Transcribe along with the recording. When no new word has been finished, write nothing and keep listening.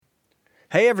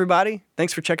Hey, everybody.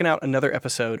 Thanks for checking out another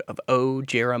episode of Oh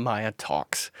Jeremiah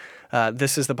Talks.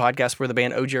 This is the podcast where the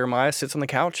band Oh Jeremiah sits on the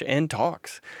couch and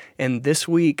talks. And this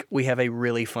week, we have a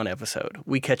really fun episode.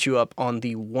 We catch you up on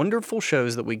the wonderful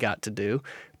shows that we got to do.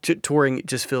 Touring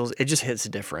just hits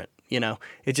different. You know,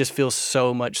 it just feels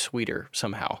so much sweeter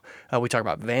somehow. We talk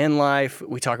about van life.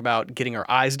 We talk about getting our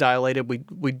eyes dilated. We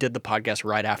did the podcast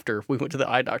right after we went to the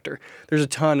eye doctor. There's a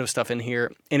ton of stuff in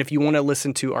here. And if you want to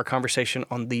listen to our conversation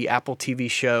on the Apple TV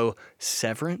show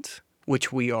Severance,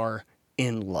 which we are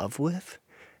in love with,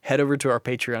 head over to our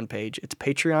Patreon page. It's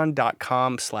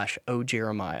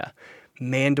patreon.com/ohjeremiah.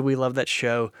 Man, do we love that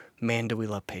show. Man, do we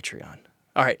love Patreon.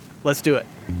 All right, let's do it.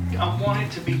 I want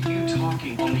it to be you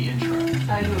talking on the intro.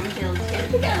 I move till get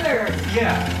together.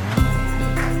 Yeah.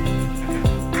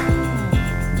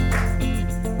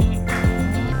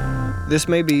 This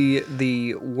may be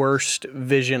the worst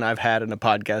vision I've had in a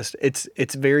podcast.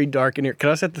 It's very dark in here. Can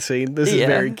I set the scene? This is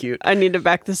very cute. I need to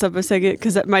back this up a second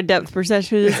because my depth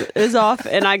perception is off,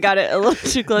 and I got it a little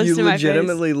too close to my face. You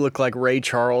legitimately look like Ray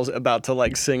Charles about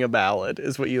to sing a ballad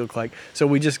is what you look like. So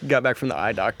we just got back from the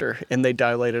eye doctor, and they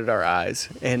dilated our eyes,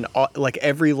 and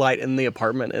every light in the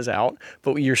apartment is out,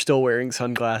 but you're still wearing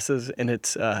sunglasses, and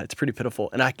it's pretty pitiful.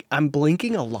 And I'm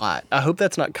blinking a lot. I hope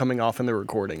that's not coming off in the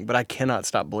recording, but I cannot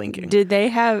stop blinking. Did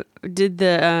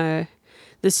the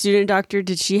student doctor,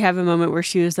 did she have a moment where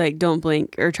she was like, don't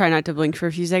blink or try not to blink for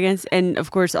a few seconds? And of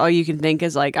course, all you can think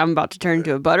is like, I'm about to turn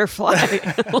into a butterfly.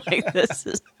 Like this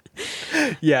is.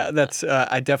 Yeah, that's,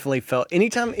 I definitely felt,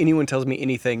 anytime anyone tells me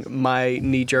anything, my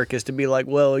knee jerk is to be like,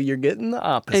 well, you're getting the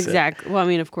opposite. Exactly. Well, I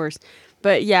mean, of course,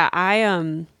 but yeah,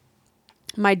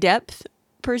 my depth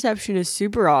perception is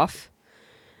super off.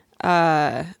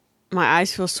 My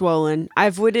eyes feel swollen.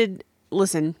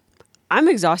 Listen, I'm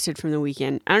exhausted from the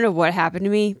weekend. I don't know what happened to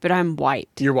me, but I'm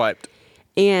wiped. You're wiped.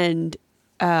 And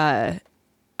I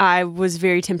was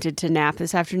very tempted to nap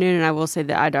this afternoon, and I will say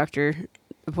the eye doctor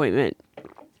appointment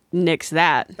nixed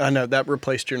that. I know, that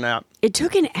replaced your nap. It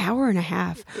took an hour and a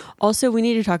half. Also, we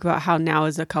need to talk about how now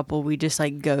as a couple, we just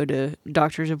go to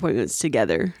doctor's appointments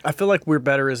together. I feel like we're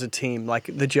better as a team. Like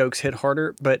the jokes hit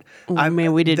harder, but I haven't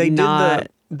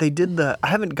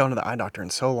gone to the eye doctor in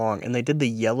so long, and they did the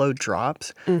yellow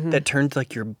drops that turns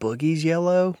your boogies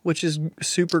yellow, which is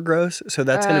super gross. So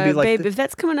that's going to be babe, if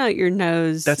that's coming out your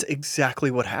nose. That's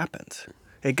exactly what happens.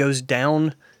 It goes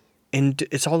down and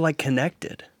it's all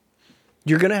connected.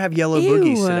 You're going to have yellow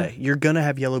boogies today. You're going to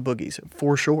have yellow boogies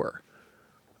for sure.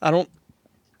 Have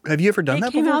you ever done that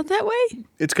before? It came out that way?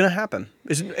 It's going to happen.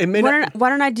 Why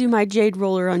don't I do my jade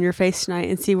roller on your face tonight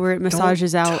and see where it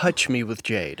massages out? Don't touch me with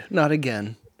jade. Not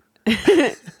again.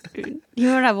 You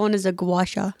know what I want is a gua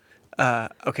sha.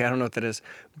 Okay, I don't know what that is.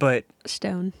 But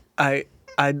stone.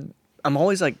 I'm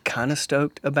always kind of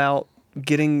stoked about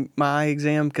getting my eye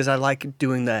exam because I like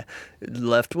doing the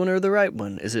left one or the right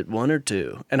one. Is it one or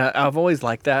two? And I've always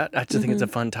liked that. I just think it's a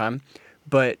fun time.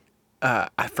 But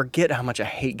I forget how much I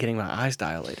hate getting my eyes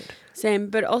dilated. Same,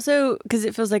 but also because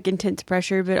it feels like intense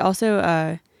pressure, but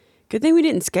also good thing we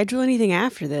didn't schedule anything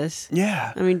after this.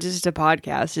 Yeah. I mean, just a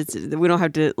podcast. We don't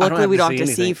have to, luckily we don't have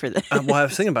to see for this. Well, I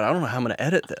was thinking about it. I don't know how I'm going to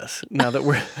edit this now that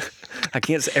I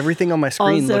can't, everything on my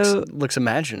screen also, looks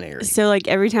imaginary. So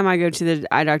every time I go to the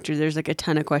eye doctor, there's a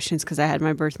ton of questions because I had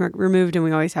my birthmark removed and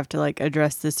we always have to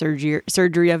address the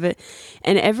surgery of it.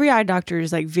 And every eye doctor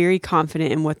is very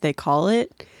confident in what they call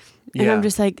it. And I'm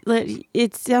just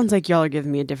it sounds like y'all are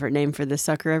giving me a different name for this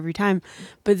sucker every time.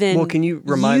 But then, well, can you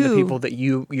remind the people that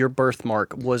your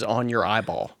birthmark was on your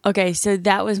eyeball? Okay, so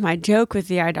that was my joke with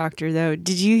the eye doctor, though.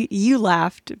 You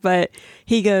laughed, but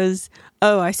he goes,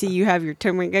 "Oh, I see you have your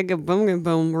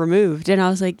bone removed," and I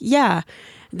was like, "Yeah."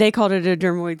 They called it a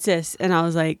dermoid cyst, and I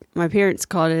was like, "My parents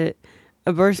called it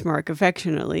a birthmark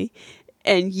affectionately."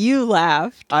 And you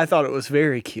laughed. I thought it was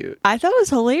very cute. I thought it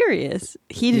was hilarious.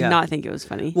 He did not think it was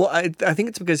funny. Well, I think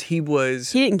it's because he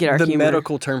didn't get our the humor.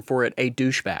 Medical term for it, a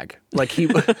douchebag. He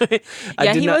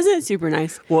wasn't super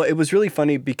nice. Well, it was really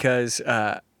funny because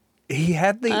he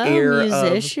had the air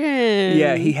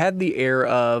musician. He had the air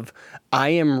of I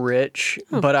am rich,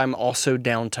 but I'm also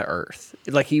down to earth.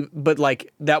 That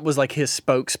was his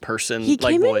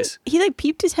spokesperson voice. He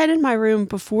peeped his head in my room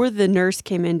before the nurse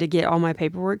came in to get all my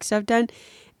paperwork stuff done,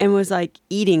 and was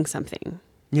eating something.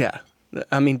 Yeah,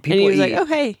 I mean, people eat. And he was eat. "Oh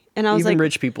hey," and I was even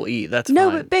rich people eat. That's no,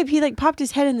 fine. but babe, he popped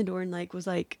his head in the door and was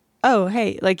 "Oh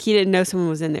hey," he didn't know someone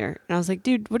was in there, and I was like,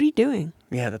 "Dude, what are you doing?"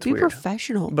 Yeah, that's Be weird.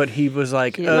 professional. But he was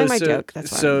like, he didn't like my joke.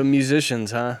 That's why. So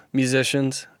musicians, huh?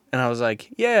 Musicians. And I was like,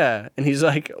 yeah. And he's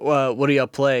like, well, what do y'all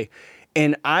play?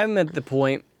 And I'm at the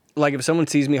point, if someone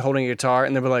sees me holding a guitar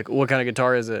and they're like, what kind of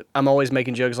guitar is it? I'm always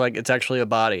making jokes it's actually a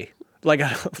body. Like, I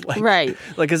don't, like, Right.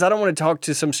 Like, because I don't want to talk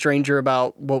to some stranger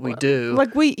about what we do.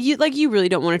 Like you really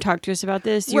don't want to talk to us about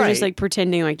this. You're just Right. like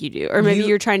pretending like you do, or maybe You-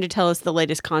 you're trying to tell us the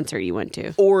latest concert you went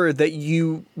to. Or that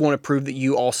you want to prove that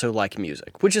you also like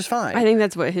music, which is fine. I think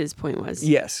that's what his point was.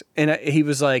 Yes. And he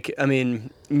was like, I mean,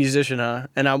 musician, huh?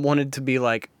 And I wanted to be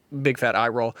like, big fat eye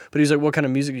roll. But he was like, what kind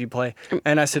of music do you play?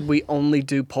 And I said, we only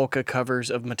do polka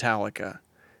covers of Metallica.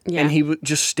 Yeah. And he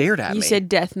just stared at me. You said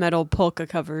death metal polka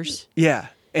covers, Yeah.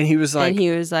 And he was like, and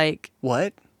he was like,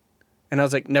 what? And I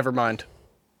was like, never mind.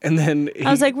 And then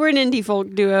I was like, we're an indie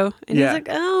folk duo. And Yeah. he's like,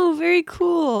 oh, very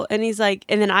cool. And he's like,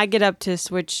 and then I get up to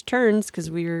switch turns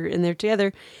because we were in there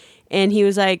together. And he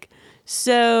was like,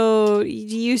 so do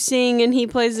you sing and he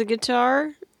plays the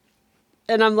guitar?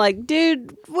 And I'm like,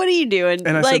 dude, what are you doing?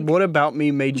 and I like, said, what about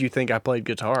me made you think I played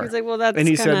guitar? He's like, well, that's and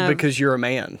he kind said, of... because you're a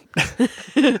man.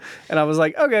 And I was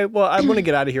like, okay, well, I want to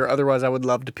get out of here. Otherwise, I would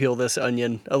love to peel this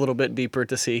onion a little bit deeper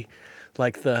to see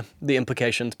like the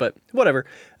implications, but whatever.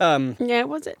 Yeah, it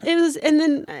was, and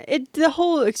then the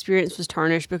whole experience was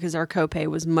tarnished because our copay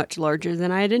was much larger than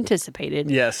I had anticipated.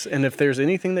 Yes, and if there's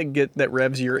anything that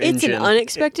revs your It's engine, an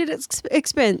unexpected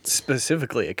expense.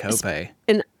 specifically a copay.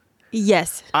 And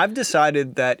yes, I've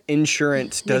decided that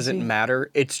insurance doesn't matter.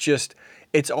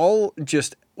 It's all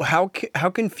just how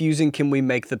confusing can we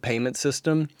make the payment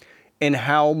system, and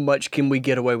how much can we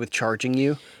get away with charging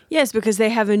you? yes, because they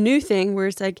have a new thing where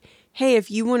it's like, hey, if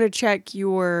you want to check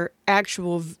your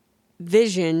actual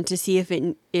vision to see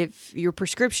if your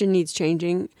prescription needs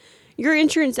changing, your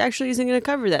insurance actually isn't going to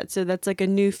cover that. So that's like a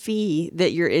new fee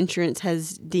that your insurance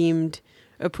has deemed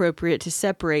appropriate to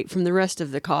separate from the rest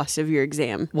of the cost of your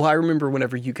exam. Well, I remember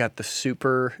whenever you got the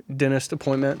super dentist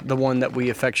appointment, the one that we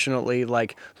affectionately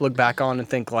like look back on and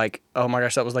think like, oh my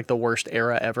gosh, that was like the worst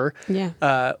era ever.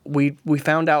 Yeah. We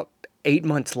found out 8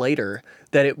 months later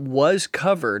that it was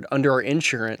covered under our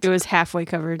insurance. It was halfway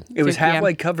covered. It was Yeah.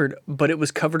 halfway covered, but it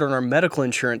was covered on our medical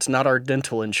insurance, not our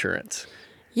dental insurance.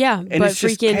 Yeah, but it's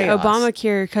just freaking chaos.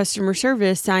 Obamacare customer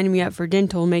service signed me up for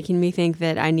dental, making me think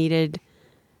that I needed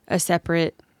a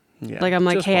separate. Yeah, Like, I'm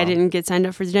like, just hey, I wrong. didn't get signed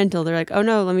up for the dental. They're like, oh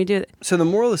no, let me do it. So the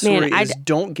moral of the Man, story is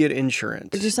don't get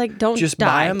insurance. Just like, don't just die.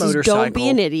 buy a Just motorcycle. don't be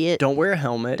an idiot. Don't wear a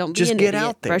helmet. Don't be just an get idiot.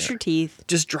 out there. Brush your teeth.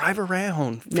 Just drive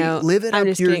around. No, Live it I'm up.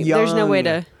 just You're kidding. young. There's no way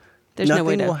to. There's Nothing no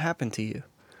way to. will happen to you.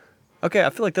 Okay, I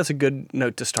feel like that's a good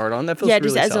note to start on. That feels Yeah, really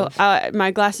just as solid. my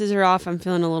glasses are off, I'm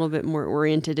feeling a little bit more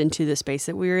oriented into the space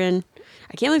that we're in.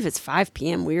 I can't believe it's 5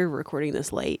 p.m. We're recording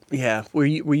this late. Yeah,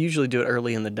 we usually do it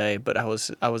early in the day, but I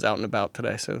was out and about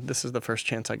today, so this is the first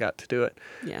chance I got to do it.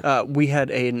 Yeah. We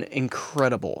had an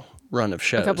incredible run of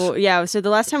shows. So the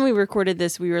last time we recorded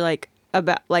this, we were like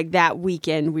about like that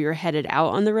weekend we were headed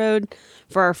out on the road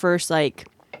for our first like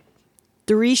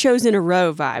 3 shows in a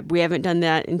row vibe. We haven't done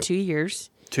that in 2 years.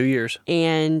 2 years.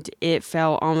 And it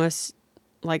felt almost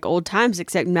like old times,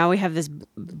 except now we have this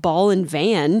ball and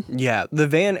van. Yeah, the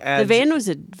van adds. The van was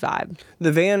a vibe.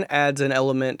 The van adds an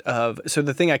element of. So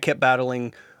the thing I kept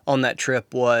battling on that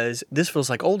trip was this feels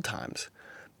like old times,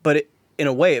 but in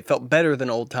a way it felt better than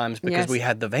old times because Yes. we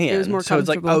had the van. It was more so it's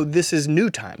like, comfortable. oh, this is new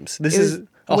times. This It was is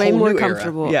a way whole more new era.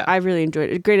 comfortable. Yeah, I really enjoyed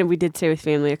it. Granted, we did stay with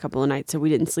family a couple of nights, so we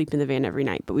didn't sleep in the van every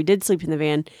night, but we did sleep in the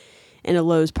van in a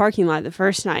Lowe's parking lot the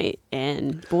first night,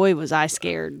 and boy, was I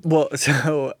scared. Well,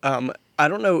 so I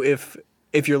don't know if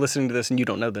you're listening to this and you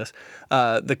don't know this,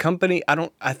 the company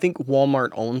I think Walmart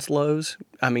owns Lowe's.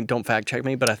 I mean, don't fact check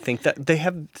me, but I think that they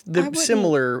have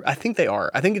similar. I think they are.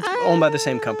 I think it's owned by the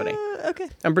same company. Okay,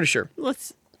 I'm pretty sure.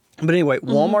 let's. But anyway,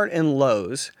 Walmart and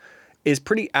Lowe's is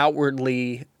pretty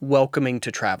outwardly welcoming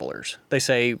to travelers. They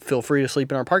say, feel free to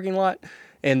sleep in our parking lot,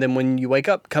 and then when you wake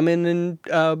up, come in and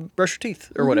brush your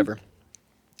teeth or whatever.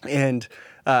 And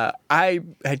I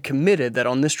had committed that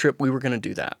on this trip we were going to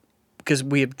do that because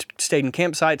we had stayed in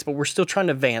campsites, but we're still trying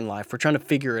to van life. We're trying to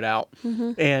figure it out.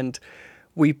 And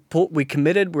we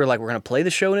committed. We're like, we're going to play the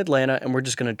show in Atlanta, and we're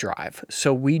just going to drive.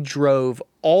 So we drove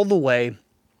all the way.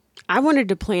 I wanted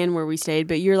to plan where we stayed,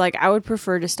 but you're like, I would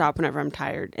prefer to stop whenever I'm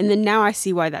tired. And then now I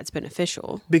see why that's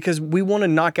beneficial. Because we want to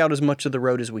knock out as much of the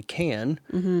road as we can.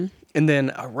 And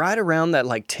then right around that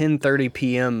like 10:30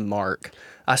 p.m. mark,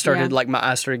 I started my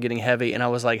eyes started getting heavy, and I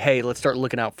was like, hey, let's start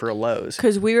looking out for a Lowe's.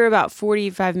 Because we were about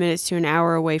 45 minutes to an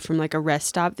hour away from like a rest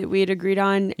stop that we had agreed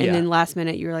on. And then last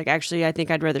minute you were like, actually, I think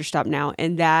I'd rather stop now.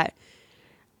 And that,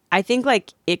 I think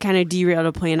like it kind of derailed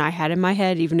a plan I had in my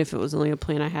head, even if it was only a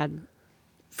plan I had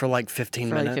For like 15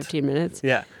 for minutes. like 15 minutes.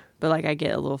 Yeah. But like I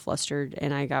get a little flustered,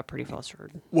 and I got pretty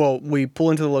flustered. Well, we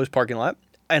pull into the Lowe's parking lot,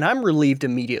 and I'm relieved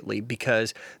immediately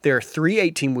because there are 3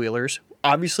 18-wheelers,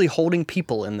 obviously holding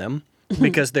people in them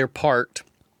because they're parked.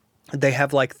 They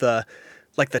have like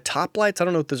like the top lights. I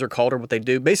don't know what those are called or what they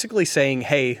do. Basically saying,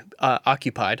 "Hey,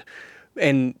 occupied."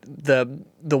 And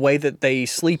the way that they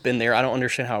sleep in there, I don't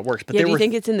understand how it works. But Yeah, do you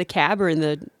think it's in the cab or in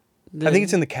the I think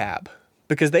it's in the cab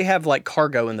because they have like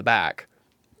cargo in the back.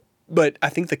 But I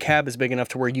think the cab is big enough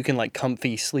to where you can like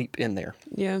comfy sleep in there.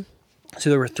 Yeah. So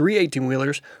there were 3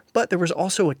 18-wheelers, but there was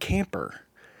also a camper.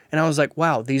 And I was like,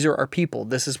 wow, these are our people.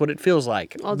 This is what it feels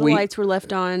like. All the lights were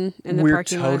left on in the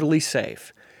parking lot. We're totally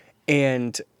safe.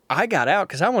 And I got out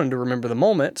because I wanted to remember the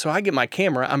moment. So I get my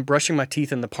camera. I'm brushing my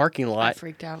teeth in the parking I lot.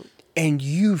 freaked out. And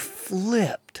you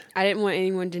flipped. I didn't want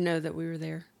anyone to know that we were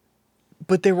there.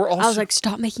 But they were also... I was like,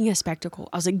 stop making a spectacle.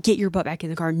 I was like, get your butt back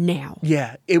in the car now.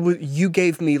 Yeah, it was. You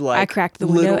gave me like... I cracked the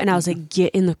window and I was like,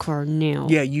 get in the car now.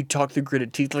 Yeah, you talked through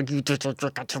gritted teeth like... That's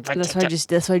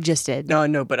what I just did. No, I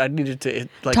know, but I needed to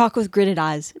like... Talk with gritted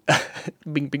eyes.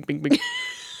 Bing, bing, bing, bing.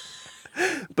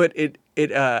 But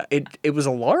it was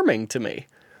alarming to me.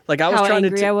 Like I was How trying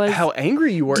angry to... I was? How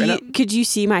angry you were. Could you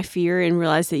see my fear and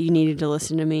realize that you needed to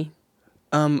listen to me?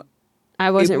 I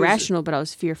wasn't rational, but I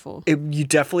was fearful. You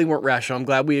definitely weren't rational. I'm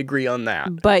glad we agree on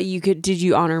that. But did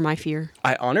you honor my fear?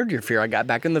 I honored your fear. I got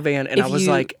back in the van and I was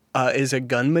like, is a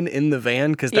gunman in the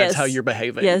van? Because that's how you're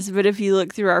behaving. Yes, but if you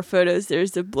look through our photos,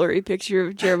 there's a blurry picture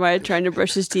of Jeremiah trying to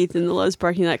brush his teeth in the Lowe's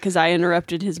parking lot because I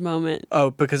interrupted his moment. Oh,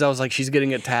 because I was like, she's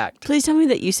getting attacked. Please tell me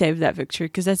that you saved that picture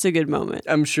because that's a good moment.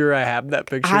 I'm sure I have that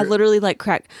picture. I literally like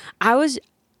cracked.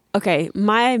 Okay,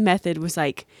 my method was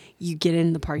like, you get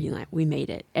in the parking lot. We made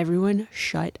it. Everyone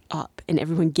shut up. And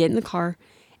everyone get in the car.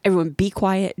 Everyone be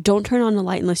quiet. Don't turn on the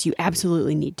light unless you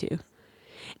absolutely need to.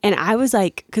 And I was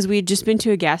like, because we had just been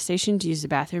to a gas station to use the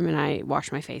bathroom and I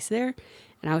washed my face there.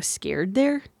 And I was scared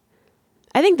there.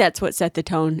 I think that's what set the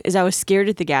tone, is I was scared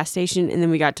at the gas station and then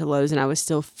we got to Lowe's and I was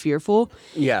still fearful.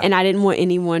 Yeah. And I didn't want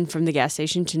anyone from the gas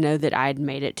station to know that I'd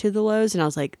made it to the Lowe's. And I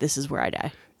was like, this is where I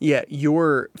die. Yeah,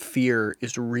 your fear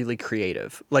is really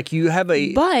creative. Like you have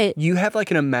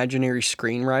like an imaginary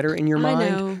screenwriter in your mind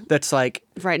know. that's like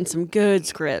Writing some good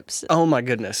scripts. oh my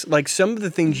goodness. Like some of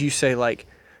the things you say like,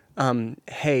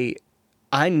 hey,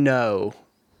 I know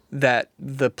that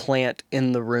the plant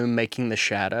in the room making the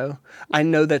shadow, I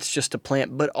know that's just a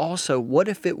plant, but also what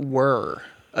if it were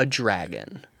a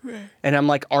dragon? Right. And I'm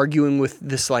like arguing with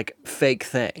this like fake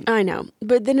thing. I know.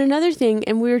 But then another thing,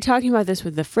 and we were talking about this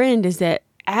with a friend, is that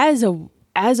as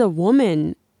a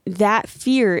woman, that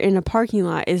fear in a parking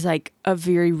lot is like a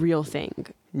very real thing.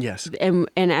 Yes. And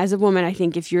as a woman, I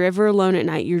think if you're ever alone at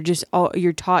night,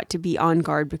 you're taught to be on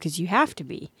guard because you have to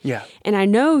be. Yeah. And I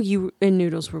know you and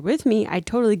Noodles were with me. I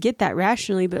totally get that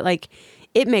rationally, but like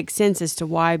it makes sense as to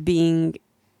why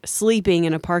sleeping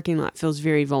in a parking lot feels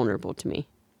very vulnerable to me.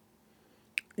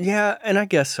 Yeah, and I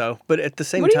guess so. But at the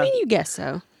same time, what do you mean you guess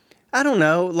so? I don't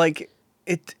know. Like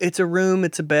it's a room,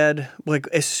 it's a bed. Like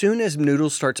as soon as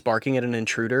Noodles starts barking at an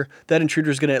intruder, that intruder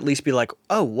is going to at least be like,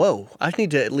 "Oh, whoa! I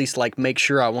need to at least like make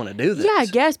sure I want to do this." Yeah, I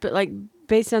guess, but like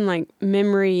based on like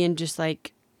memory and just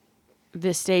like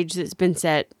the stage that's been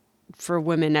set for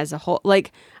women as a whole,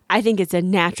 like I think it's a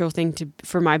natural thing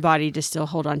for my body to still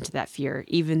hold on to that fear,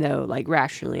 even though like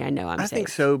rationally I know I'm safe. I think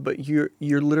so, but you're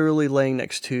literally laying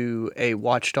next to a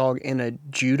watchdog and a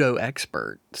judo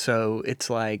expert, so it's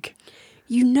like.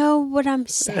 You know what I'm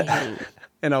saying.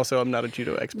 And also, I'm not a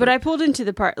judo expert. But I pulled into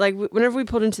the whenever we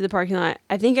pulled into the parking lot,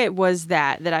 I think it was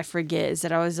that I forget, is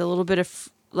that I was a little bit of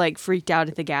freaked out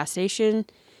at the gas station.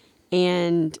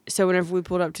 And so whenever we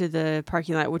pulled up to the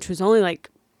parking lot, which was only like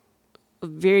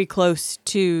very close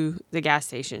to the gas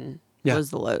station,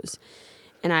 was the Lowe's.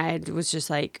 And I was just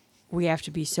like, we have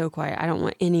to be so quiet. I don't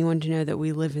want anyone to know that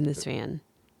we live in this van.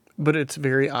 But it's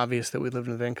very obvious that we live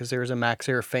in a van because there is a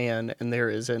MaxxAir fan and there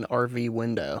is an RV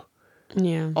window.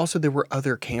 Yeah. Also, there were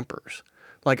other campers.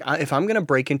 Like, if I'm going to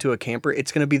break into a camper,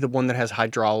 it's going to be the one that has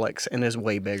hydraulics and is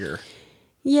way bigger.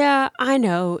 Yeah, I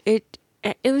know. It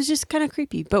was just kind of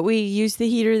creepy. But we used the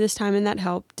heater this time and that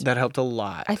helped. That helped a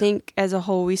lot. I think as a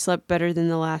whole, we slept better than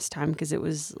the last time because it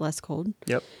was less cold.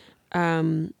 Yep.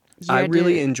 I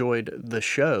really enjoyed the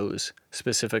shows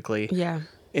specifically. Yeah.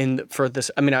 And for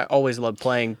this, I mean, I always love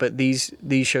playing, but these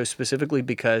shows specifically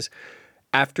because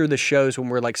after the shows, when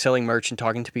we're like selling merch and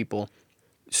talking to people,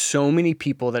 so many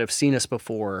people that have seen us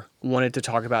before wanted to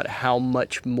talk about how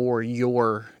much more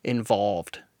you're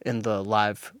involved in the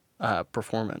live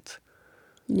performance.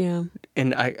 Yeah.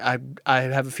 And I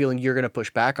have a feeling you're going to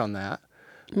push back on that.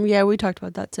 Yeah, we talked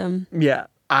about that some. Yeah.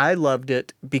 I loved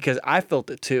it because I felt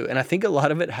it too. And I think a lot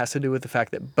of it has to do with the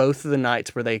fact that both of the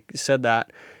nights where they said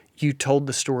that, you told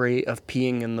the story of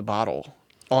peeing in the bottle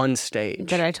on stage.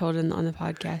 That I told on the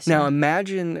podcast. Now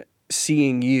imagine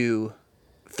seeing you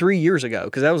 3 years ago,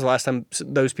 because that was the last time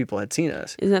those people had seen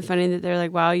us. Isn't that funny that they're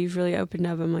like, wow, you've really opened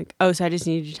up? I'm like, oh, so I just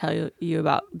needed to tell you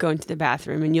about going to the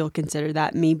bathroom, and you'll consider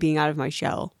that me being out of my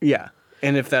shell. Yeah.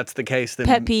 And if that's the case, then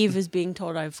Pet peeve is being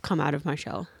told I've come out of my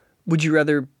shell. would you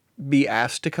rather be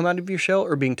asked to come out of your shell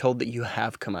or being told that you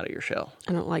have come out of your shell?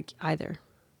 I don't like either.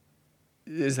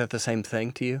 Is that the same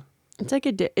thing to you? It's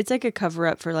like a cover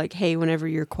up for like, hey, whenever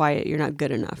you're quiet, you're not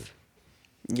good enough.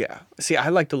 Yeah. See, I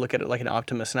like to look at it like an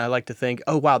optimist, and I like to think,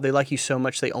 oh, wow, they like you so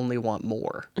much they only want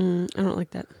more. I don't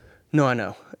like that. No, I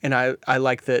know. And I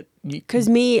like that. Because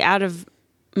me out of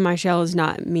my shell is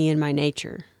not me and my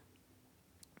nature.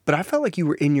 But I felt like you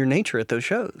were in your nature at those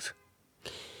shows.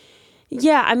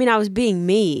 Yeah, I mean, I was being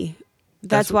me. That's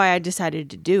That's why I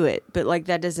decided to do it. But like,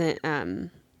 that doesn't.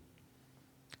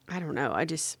 I don't know.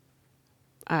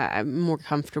 I'm more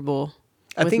comfortable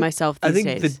with myself these days.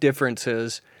 I think the difference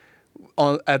is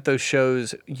at those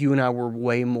shows, you and I were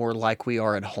way more like we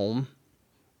are at home.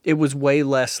 It was way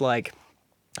less like,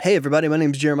 hey, everybody, my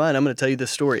name's Jeremiah, and I'm going to tell you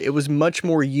this story. It was much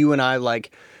more you and I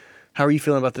like, how are you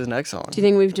feeling about this next song? Do you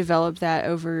think we've developed that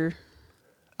over?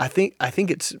 I think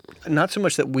it's not so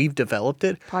much that we've developed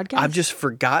it. Podcast? I've just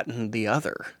forgotten the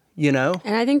other, you know?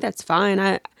 And I think that's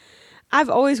fine. I've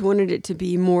always wanted it to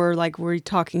be more like we're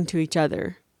talking to each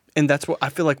other. And that's what I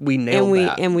feel like we nailed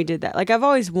that. And we did that. Like, I've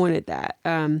always wanted that.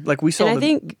 Like we saw and I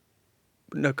think...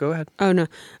 No, go ahead. Oh, no.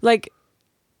 Like,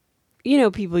 you know,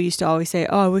 people used to always say,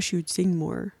 oh, I wish you would sing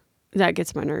more. That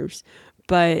gets my nerves.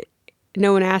 But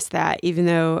no one asked that, even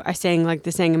though I sang like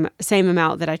the same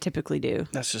amount that I typically do.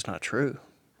 That's just not true.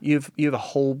 You have a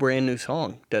whole brand new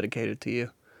song dedicated to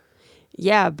you.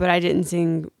 Yeah, but I didn't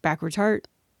sing Backwards Heart.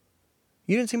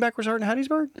 You didn't sing Backwards Heart in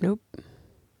Hattiesburg? Nope.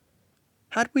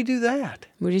 How did we do that?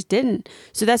 We just didn't.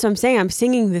 So that's what I'm saying. I'm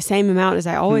singing the same amount as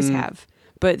I always have.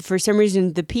 But for some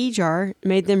reason, the P jar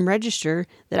made them register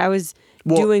that I was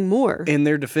doing more. In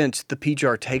their defense, the P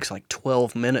jar takes like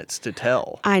 12 minutes to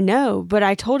tell. I know, but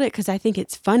I told it because I think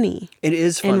it's funny. It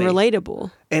is funny. And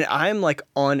relatable. And I'm like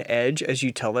on edge as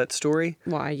you tell that story.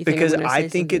 Why? You think because I'm gonna I say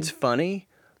think something? it's funny,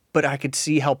 but I could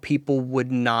see how people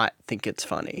would not think it's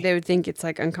funny. They would think it's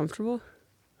like uncomfortable.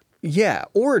 Yeah,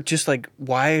 or just like,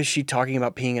 why is she talking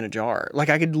about peeing in a jar?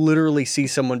 Like, I could literally see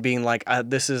someone being like,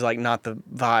 this is like not the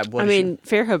vibe. What I is mean,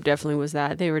 Fairhope definitely was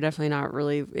that. They were definitely not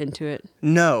really into it.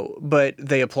 No, but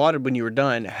they applauded when you were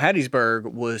done. Hattiesburg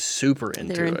was super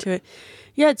into it. They were into it.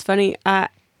 Yeah, it's funny. I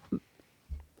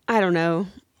don't know.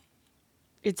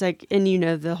 It's like, and you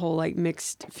know, the whole like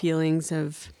mixed feelings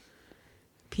of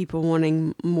people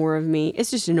wanting more of me.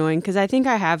 It's just annoying because I think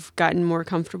I have gotten more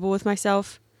comfortable with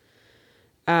myself.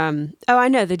 I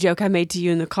know the joke I made to you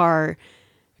in the car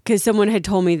because someone had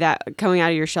told me that coming out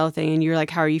of your shell thing, and you're like,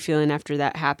 how are you feeling after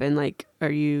that happened? Like, are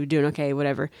you doing okay?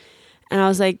 Whatever. And I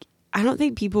was like, I don't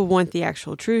think people want the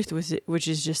actual truth, which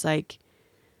is just like,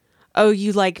 oh,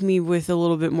 you like me with a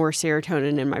little bit more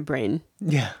serotonin in my brain.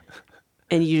 Yeah.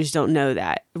 And you just don't know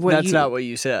that. That's not what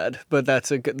you said, but that's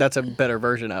a better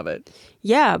version of it.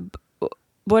 Yeah.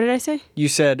 What did I say? You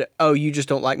said, oh, you just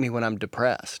don't like me when I'm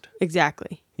depressed.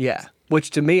 Exactly. Yeah.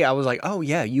 Which to me, I was like, oh,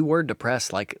 yeah, you were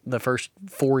depressed like the first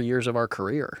 4 years of our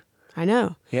career. I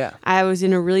know. Yeah. I was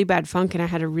in a really bad funk and I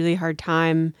had a really hard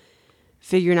time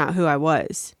figuring out who I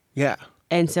was. Yeah.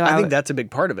 And so I think that's a big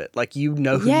part of it. Like, you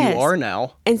know who Yes. you are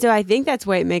now. And so I think that's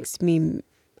why it makes me,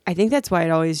 I think that's why it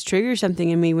always triggers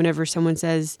something in me whenever someone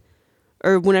says,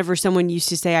 or whenever someone used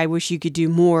to say, I wish you could do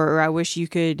more, or I wish you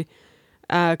could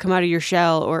come out of your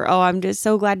shell, or, oh, I'm just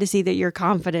so glad to see that you're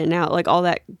confident now. Like all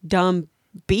that dumb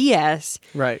BS.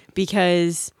 Right.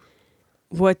 Because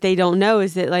what they don't know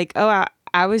is that like, oh,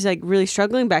 I was like really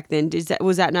struggling back then.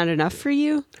 Was that not enough for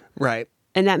you? Right.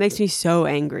 And that makes me so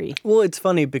angry. Well, it's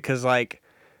funny because like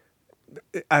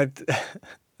I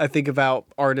think about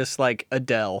artists like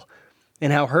Adele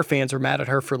and how her fans are mad at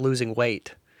her for losing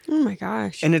weight. Oh my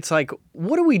gosh. And it's like,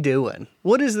 what are we doing?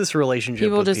 What is this relationship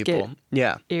People with just people? get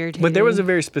Yeah. irritated. But there was a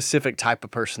very specific type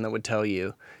of person that would tell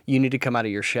you, you need to come out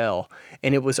of your shell.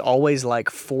 And it was always like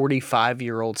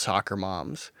 45-year-old soccer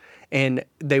moms. And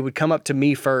they would come up to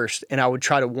me first, and I would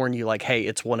try to warn you, like, hey,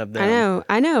 it's one of them.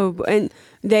 I know. And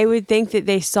they would think that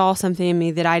they saw something in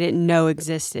me that I didn't know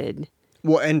existed.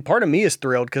 Well, and part of me is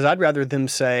thrilled because I'd rather them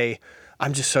say,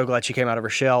 I'm just so glad she came out of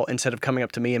her shell, instead of coming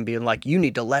up to me and being like, you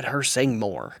need to let her sing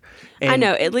more. And I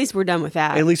know. At least we're done with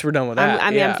that. At least we're done with that.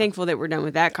 I mean, yeah. I'm thankful that we're done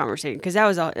with that conversation because that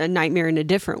was a nightmare in a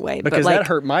different way. Because but like, that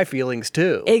hurt my feelings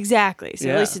too. Exactly. So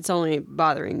Yeah. at least it's only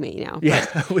bothering me now. Yeah,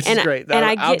 which is great.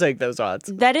 I'll take those odds.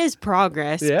 That is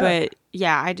progress. Yeah. But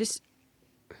yeah,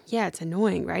 it's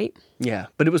annoying, right? Yeah,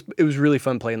 but it was really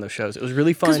fun playing those shows. It was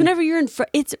really fun. Because whenever you're in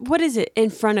front, what is it? In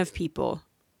front of people.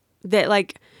 that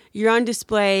like you're on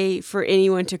display for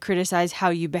anyone to criticize how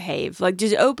you behave. Like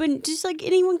just like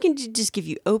anyone can just give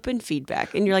you open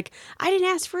feedback. And you're like, I didn't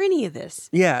ask for any of this.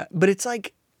 Yeah, but it's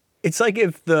like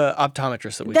if the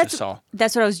optometrist that we just saw,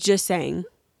 That's what I was just saying.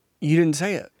 you didn't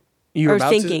say it. You were Or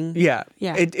about thinking. To, yeah.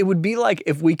 Yeah. It would be like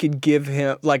if we could give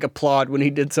him, like, applaud when he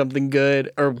did something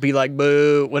good or be like,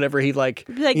 boo, whatever he like.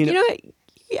 Be like, you know what?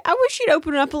 I wish you'd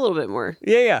open it up a little bit more.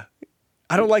 Yeah.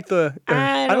 I don't like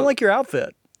I don't like your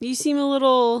outfit. You seem a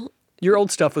little... Your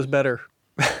old stuff was better.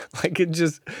 Like, it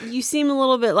just... You seem a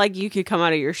little bit like you could come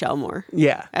out of your shell more.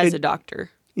 Yeah. As a doctor.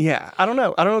 Yeah. I don't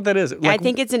know. I don't know what that is. Like, I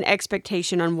think it's an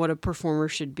expectation on what a performer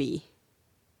should be.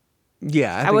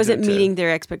 Yeah. I wasn't meeting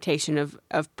their expectation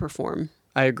of perform.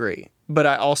 I agree. But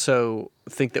I also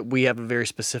think that we have a very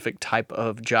specific type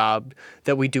of job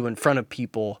that we do in front of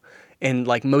people. And,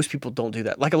 like, most people don't do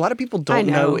that. Like, a lot of people don't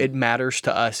know it matters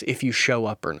to us if you show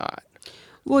up or not.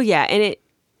 Well, yeah.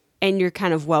 And you're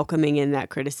kind of welcoming in that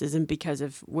criticism because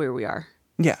of where we are.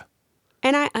 Yeah.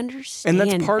 And I understand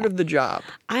And that's part of the job.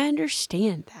 I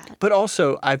understand that. But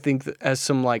also, I think that as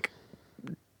some, like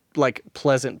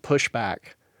pleasant pushback,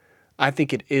 I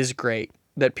think it is great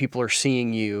that people are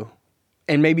seeing you.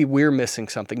 And maybe we're missing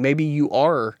something. Maybe you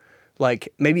are,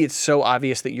 like, maybe it's so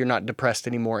obvious that you're not depressed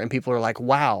anymore. And people are like,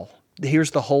 wow,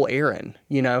 here's the whole Aaron,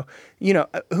 you know,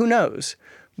 who knows?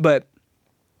 But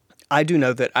I do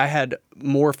know that I had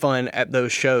more fun at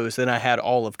those shows than I had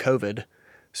all of COVID.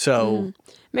 So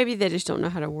maybe they just don't know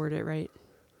how to word it right.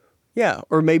 Yeah.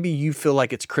 Or maybe you feel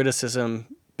like it's criticism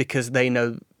because they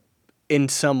know in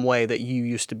some way that you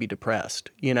used to be depressed,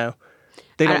 you know?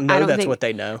 They don't know that's what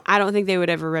they know. I don't think they would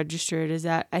ever register it as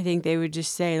that. I think they would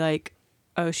just say like,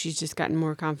 oh, she's just gotten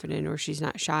more confident or she's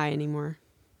not shy anymore.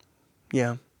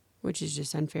 Yeah. Which is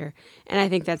just unfair. And I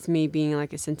think that's me being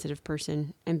like a sensitive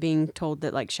person and being told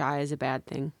that like shy is a bad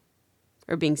thing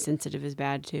or being sensitive is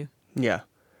bad too. Yeah.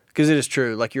 Because it is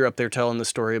true. Like you're up there telling the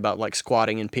story about like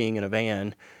squatting and peeing in a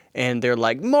van and they're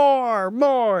like,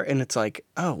 more. And it's like,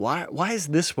 oh, why is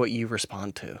this what you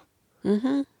respond to?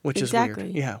 Mm-hmm. Which is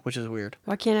weird. Yeah, which is weird.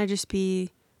 Why can't I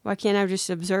just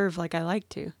observe like I like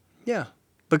to? Yeah.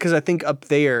 Because I think up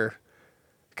there,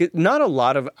 not a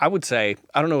lot of, I would say,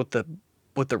 I don't know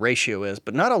what the ratio is,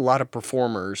 but not a lot of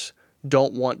performers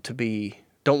don't want to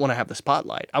have the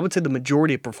spotlight. I would say the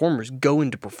majority of performers go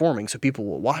into performing so people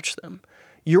will watch them.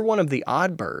 You're one of the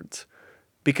odd birds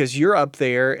because you're up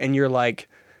there and you're like,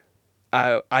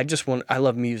 I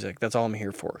love music. That's all I'm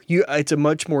here for. It's a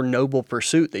much more noble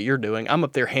pursuit that you're doing. I'm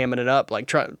up there hamming it up, like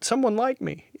someone like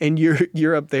me, and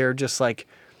you're up there just like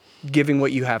giving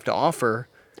what you have to offer.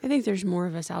 I think there's more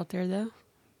of us out there though.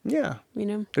 Yeah, you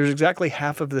know, there's exactly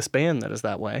half of this band that is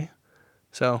that way.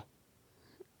 So,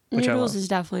 Noodles is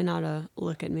definitely not a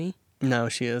look at me. No,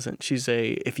 she isn't. She's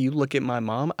if you look at my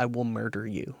mom, I will murder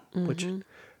you. Mm-hmm.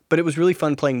 But it was really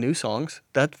fun playing new songs.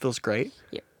 That feels great.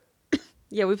 Yeah.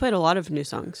 Yeah, we played a lot of new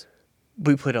songs.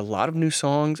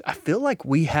 I feel like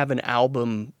we have an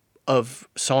album of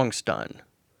songs done.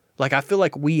 Like, I feel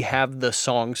like we have the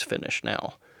songs finished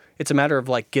now. It's a matter of,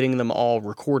 like, getting them all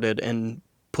recorded and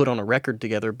put on a record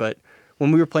together. But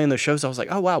when we were playing those shows, I was like,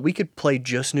 oh, wow, we could play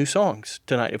just new songs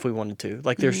tonight if we wanted to.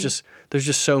 Like, there's just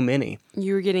so many.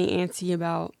 You were getting antsy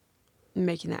about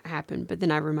making that happen. But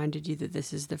then I reminded you that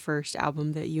this is the first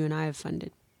album that you and I have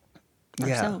funded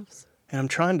ourselves. Yeah. And I'm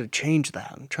trying to change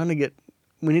that.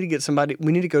 We need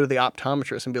to go to the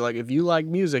optometrist and be like, if you like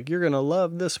music, you're going to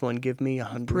love this one. Give me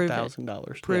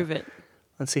 $100,000. Prove it.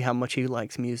 Let's see how much he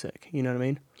likes music. You know what I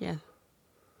mean? Yeah.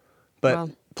 But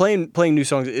playing new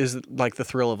songs is like the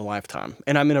thrill of a lifetime.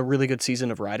 And I'm in a really good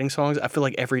season of writing songs. I feel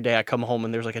like every day I come home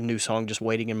and there's like a new song just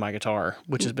waiting in my guitar,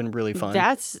 which has been really fun.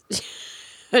 That's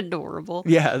adorable.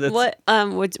 Yeah. What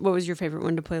was your favorite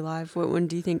one to play live? What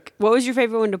was your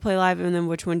favorite one to play live, and then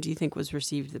which one do you think was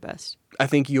received the best? I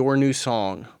think your new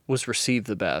song was received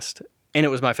the best, and it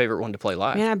was my favorite one to play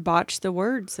live. Man, I botched the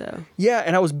words though. Yeah,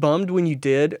 and I was bummed when you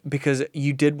did because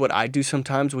you did what I do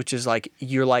sometimes, which is like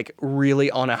you're like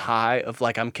really on a high of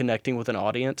like I'm connecting with an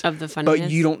audience of the funniness, but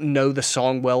you don't know the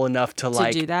song well enough to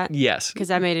like do that. Yes,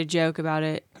 because I made a joke about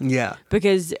it. Yeah,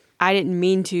 because I didn't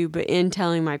mean to, but in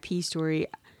telling my pee story,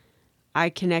 I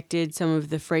connected some of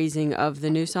the phrasing of the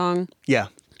new song. Yeah.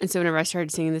 And so whenever I started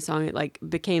singing the song, it like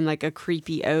became like a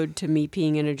creepy ode to me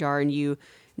peeing in a jar and you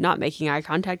not making eye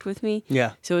contact with me.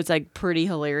 Yeah. So it's like pretty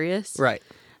hilarious. Right.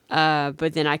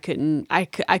 But then I couldn't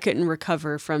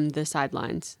recover from the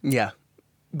sidelines. Yeah.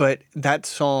 But that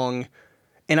song,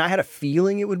 and I had a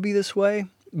feeling it would be this way,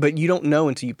 but you don't know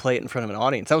until you play it in front of an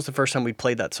audience. That was the first time we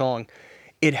played that song.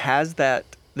 It has that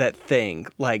thing,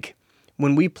 like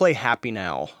when we play Happy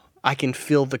Now, I can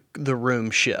feel the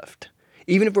room shift.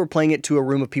 Even if we're playing it to a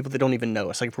room of people that don't even know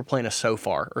us, like if we're playing a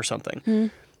Sofar or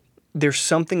something, there's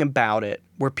something about it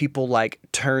where people like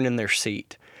turn in their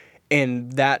seat.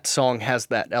 And that song has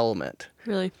that element.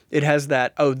 Really? It has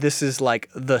that, oh, this is like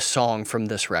the song from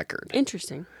this record.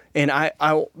 Interesting. And I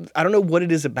don't know what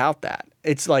it is about that.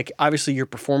 It's like, obviously your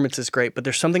performance is great, but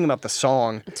there's something about the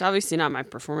song. It's obviously not my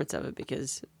performance of it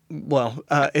because... Well,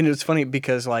 and it's funny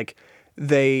because like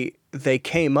they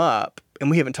came up, and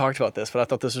we haven't talked about this, but I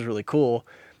thought this was really cool.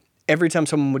 Every time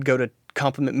someone would go to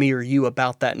compliment me or you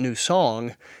about that new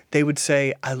song, they would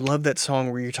say, I love that song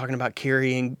where you're talking about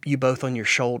carrying you both on your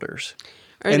shoulders.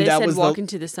 Or And they that said was Walk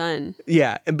into the Sun.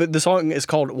 Yeah, but the song is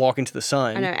called Walk into the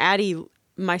Sun. I know Addie,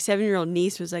 my 7-year-old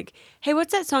niece, was like, hey,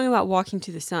 what's that song about walking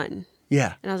to the sun?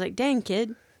 Yeah. And I was like, dang,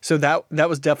 kid. So that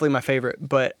was definitely my favorite,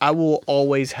 but I will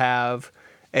always have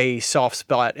a soft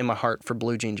spot in my heart for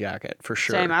Blue Jean Jacket, for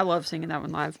sure. Same. I love singing that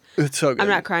one live. It's so good. I'm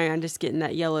not crying. I'm just getting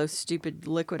that yellow, stupid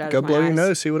liquid out Go of my blow eyes. your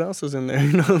nose, see what else is in there.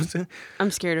 You know what I'm saying? I'm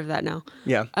scared of that now.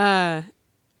 Yeah.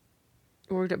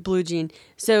 Worked at Blue Jean.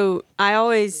 So I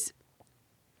always...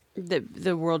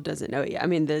 The world doesn't know it yet. I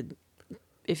mean,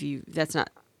 that's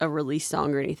not a release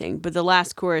song or anything, but the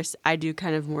last chorus, I do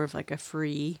kind of more of like a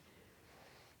free...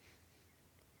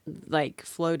 like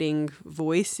floating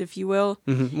voice, if you will.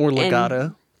 More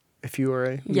legato, if you were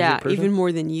a music person. Even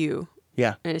more than you.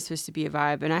 Yeah. And it's supposed to be a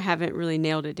vibe, and I haven't really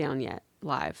nailed it down yet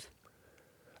live.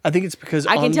 I think it's because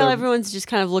I can tell everyone's just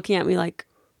kind of looking at me like,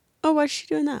 oh, why is she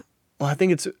doing that? Well, I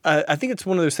think it's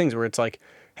one of those things where it's like,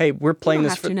 hey, we're playing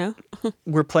this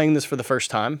we're playing this for the first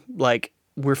time. Like,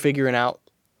 we're figuring out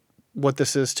what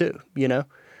this is too, you know?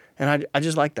 And I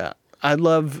just like that. I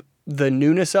love the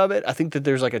newness of it. I think that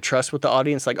there's like a trust with the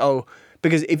audience, like, oh,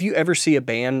 because if you ever see a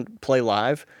band play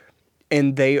live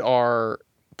and they are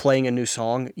playing a new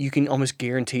song, you can almost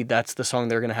guarantee that's the song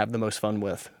they're going to have the most fun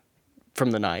with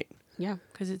from the night. Yeah,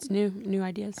 because it's new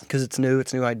ideas. Because it's new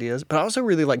ideas. But I also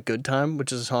really like Good Time,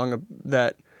 which is a song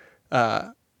that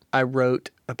I wrote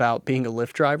about being a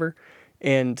Lyft driver.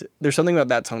 And there's something about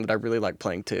that song that I really like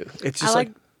playing too. It's just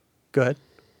go ahead.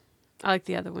 I like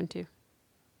the other one too.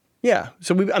 Yeah.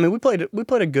 So we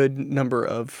played a good number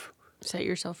of Set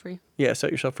Yourself Free. Yeah,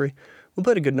 Set Yourself Free. We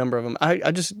played a good number of them.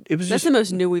 That's the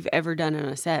most new we've ever done in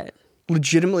a set.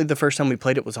 Legitimately, the first time we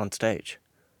played it was on stage.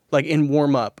 Like in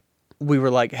warm up, we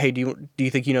were like, "Hey, do you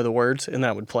think you know the words?" And then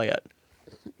I would play it.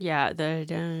 Yeah, the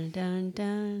dun dun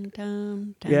dun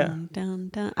dun dun Yeah. dun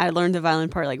dun. I learned the violin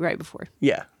part like right before.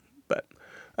 Yeah, but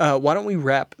why don't we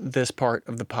wrap this part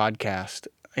of the podcast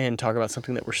and talk about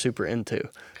something that we're super into?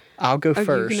 I'll go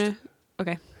first.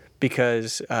 Okay.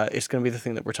 Because it's going to be the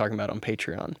thing that we're talking about on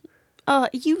Patreon. Oh,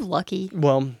 you lucky.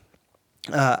 Well,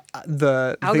 I'll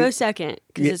go second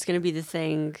because it's going to be the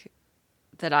thing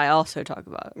that I also talk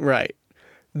about. Right.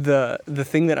 The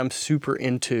thing that I'm super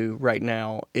into right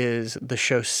now is the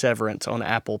show Severance on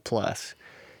Apple Plus.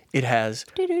 It has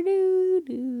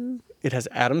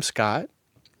Adam Scott.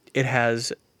 It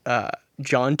has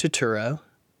John Turturro.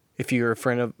 If you're a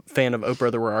fan of Oh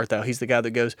Brother Where Art Thou, he's the guy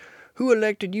that goes, "Who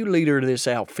elected you leader of this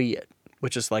outfit?"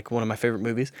 Which is like one of my favorite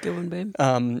movies. Good one, babe.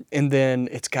 And then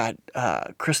it's got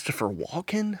Christopher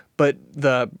Walken. But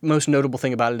the most notable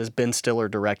thing about it is Ben Stiller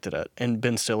directed it. And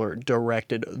Ben Stiller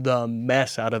directed the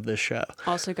mess out of this show.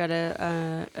 Also got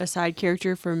a side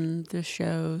character from the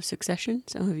show Succession.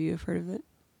 Some of you have heard of it.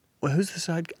 Well, who's the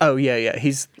side? Oh, yeah.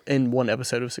 He's in one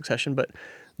episode of Succession. But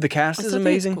the cast is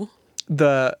amazing. Cool.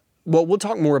 Well, we'll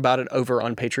talk more about it over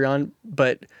on Patreon.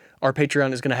 But our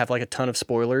Patreon is going to have like a ton of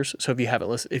spoilers. So if you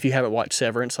haven't watched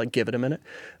Severance, like give it a minute.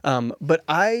 But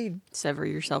sever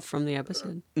yourself from the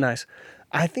episode. Nice.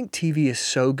 I think TV is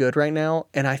so good right now,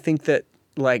 and I think that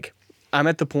like I'm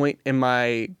at the point in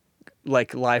my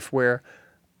like life where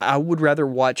I would rather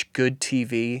watch good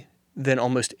TV than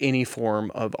almost any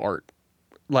form of art.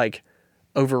 Like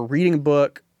over reading a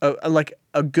book, like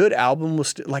a good album will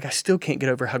I still can't get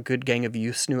over how good Gang of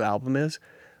Youth's new album is.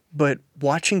 But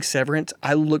watching Severance,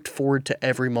 I looked forward to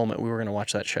every moment we were going to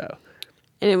watch that show.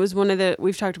 And it was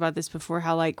we've talked about this before,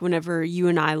 how like whenever you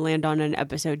and I land on an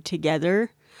episode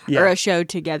together or a show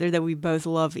together that we both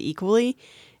love equally,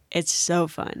 it's so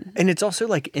fun. And it's also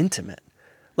like intimate.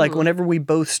 Like whenever we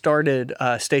both started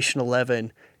Station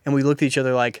 11 and we looked at each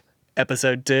other like,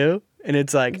 episode 2? And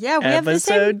it's like, yeah, we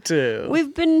episode 2.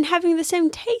 We've been having the same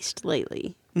taste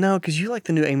lately. No, because you like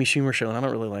the new Amy Schumer show, and I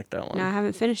don't really like that one. No, I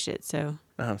haven't finished it, so.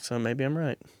 Oh, so maybe I'm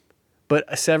right.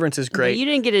 But Severance is But great. you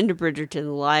didn't get into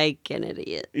Bridgerton like an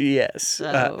idiot. Yes.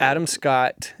 So- Adam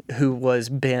Scott, who was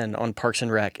Ben on Parks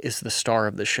and Rec, is the star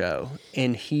of the show,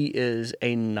 and he is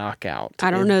a knockout.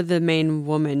 I don't know the main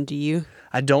woman. Do you?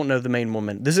 I don't know the main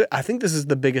woman. I think this is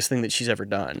the biggest thing that she's ever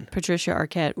done. Patricia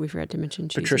Arquette. We forgot to mention.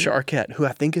 She's Patricia in it. Arquette, who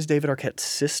I think is David Arquette's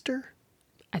sister.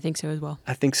 I think so as well.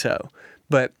 I think so.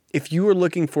 But if you were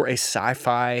looking for a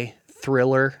sci-fi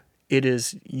thriller, it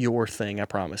is your thing, I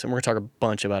promise. And we're going to talk a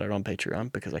bunch about it on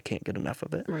Patreon because I can't get enough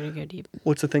of it. We're gonna go deep.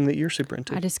 What's the thing that you're super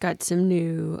into? I just got some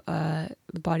new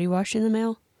body wash in the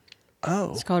mail.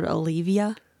 Oh, It's called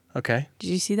Olivia. okay. Did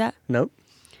you see that? Nope.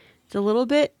 It's a little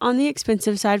bit on the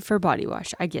expensive side for body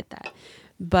wash. I get that.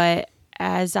 But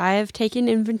as I have taken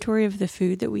inventory of the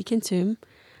food that we consume,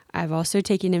 I've also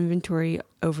taken inventory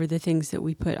over the things that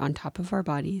we put on top of our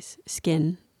bodies,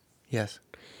 skin, Yes.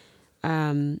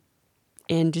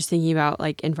 and just thinking about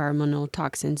like environmental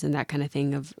toxins and that kind of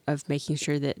thing of making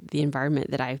sure that the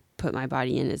environment that I put my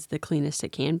body in is the cleanest it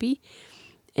can be.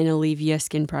 And Olivia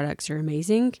skin products are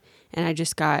amazing. And I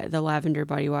just got the lavender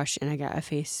body wash and I got a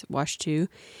face wash too.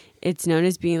 It's known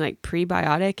as being like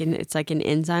prebiotic and it's like an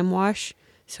enzyme wash.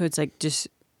 So it's like just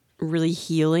really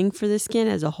healing for the skin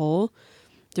as a whole.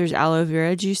 There's aloe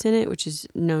vera juice in it, which is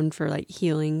known for like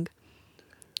healing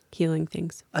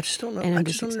things. I just don't know. And I'm I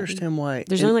just just don't excited. understand why.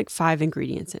 There's only like 5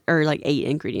 ingredients or like 8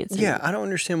 ingredients. In Yeah, it. I don't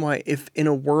understand why. If in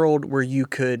a world where you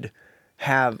could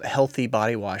have healthy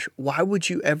body wash, why would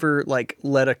you ever like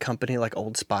let a company like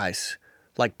Old Spice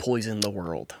like poison the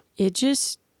world? It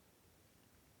just,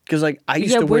 Because like I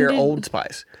used Yeah, to when wear did- Old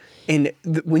Spice, and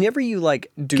whenever you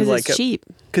like do because like it's cheap.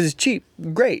 because it's cheap,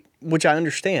 great, which I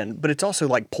understand, but it's also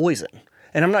like poison.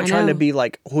 And I'm not I trying to know. be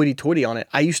like hoity-toity on it.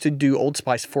 I used to do Old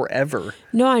Spice forever.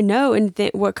 No, I know. And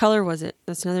what color was it?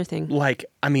 That's another thing. Like,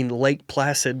 I mean, Lake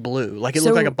Placid blue. Like, it So-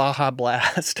 looked like a Baja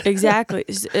Blast. Exactly.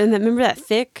 And remember that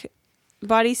thick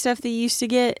body stuff that you used to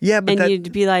get? Yeah, but and that-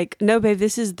 you'd be like, no, babe,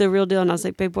 this is the real deal. And I was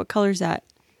like, babe, what color is that?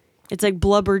 It's like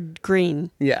blubbered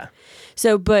green. Yeah.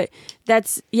 So, but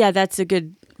that's a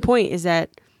good point is that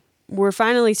we're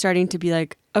finally starting to be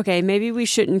like, okay, maybe we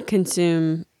shouldn't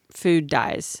consume food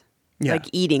dyes. Yeah. Like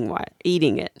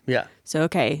eating it. Yeah. So,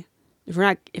 okay, if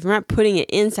we're not putting it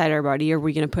inside our body, are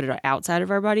we going to put it outside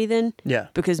of our body then? Yeah.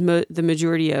 Because the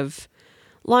majority of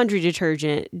laundry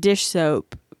detergent, dish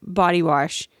soap, body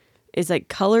wash is like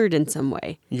colored in some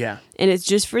way. Yeah. And it's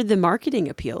just for the marketing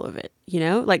appeal of it, you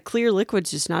know? Like clear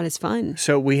liquid's just not as fun.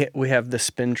 So we have the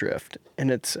Spindrift, and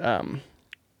it's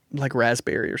like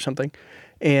raspberry or something,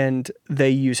 and they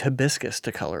use hibiscus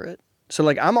to color it. So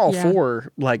like I'm all Yeah.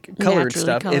 for like colored Naturally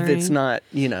stuff if it's coloring. not,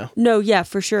 you know. No, yeah,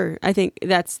 for sure. I think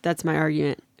that's my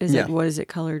argument is Yeah. like, what is it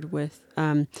colored with?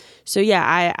 So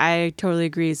yeah, I totally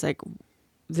agree. It's like,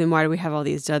 then why do we have all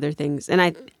these other things? And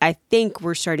I think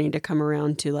we're starting to come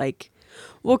around to like,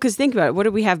 well, because think about it. What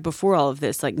did we have before all of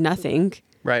this? Like nothing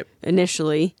Right.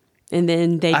 initially. And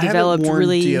then they I developed haven't worn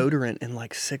really. deodorant in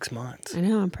like 6 months. I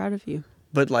know. I'm proud of you.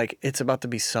 But like it's about to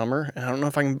be summer, and I don't know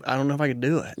if I can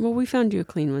do it. Well, we found you a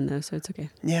clean one though, so it's okay.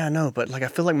 Yeah, I know, but like I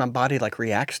feel like my body like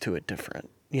reacts to it different,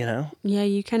 you know? Yeah,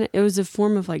 you kind of. It was a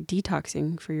form of like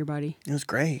detoxing for your body It was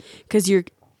great. because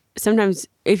sometimes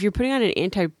if you're putting on an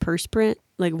antiperspirant,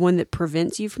 like one that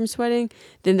prevents you from sweating,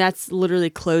 then that's literally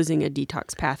closing a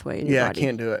detox pathway in your Yeah, I body.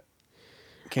 can't do it.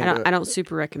 Can't do it. I don't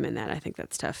super recommend that. I think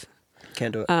that's tough.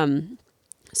 Can't do it.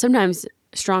 Sometimes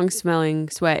strong smelling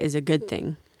sweat is a good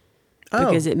thing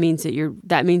because it means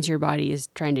that means your body is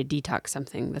trying to detox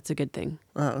something. That's a good thing.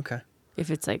 Oh, okay. If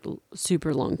it's like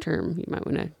super long term, you might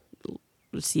want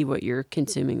to see what you're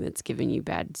consuming that's giving you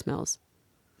bad smells.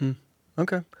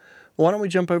 Okay. Well, why don't we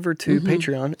jump over to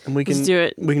Patreon and we can Let's do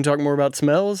it. We can talk more about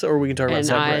smells, or we can talk about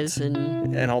And eyes separates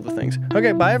and and all the things.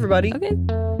 Okay, bye everybody. okay.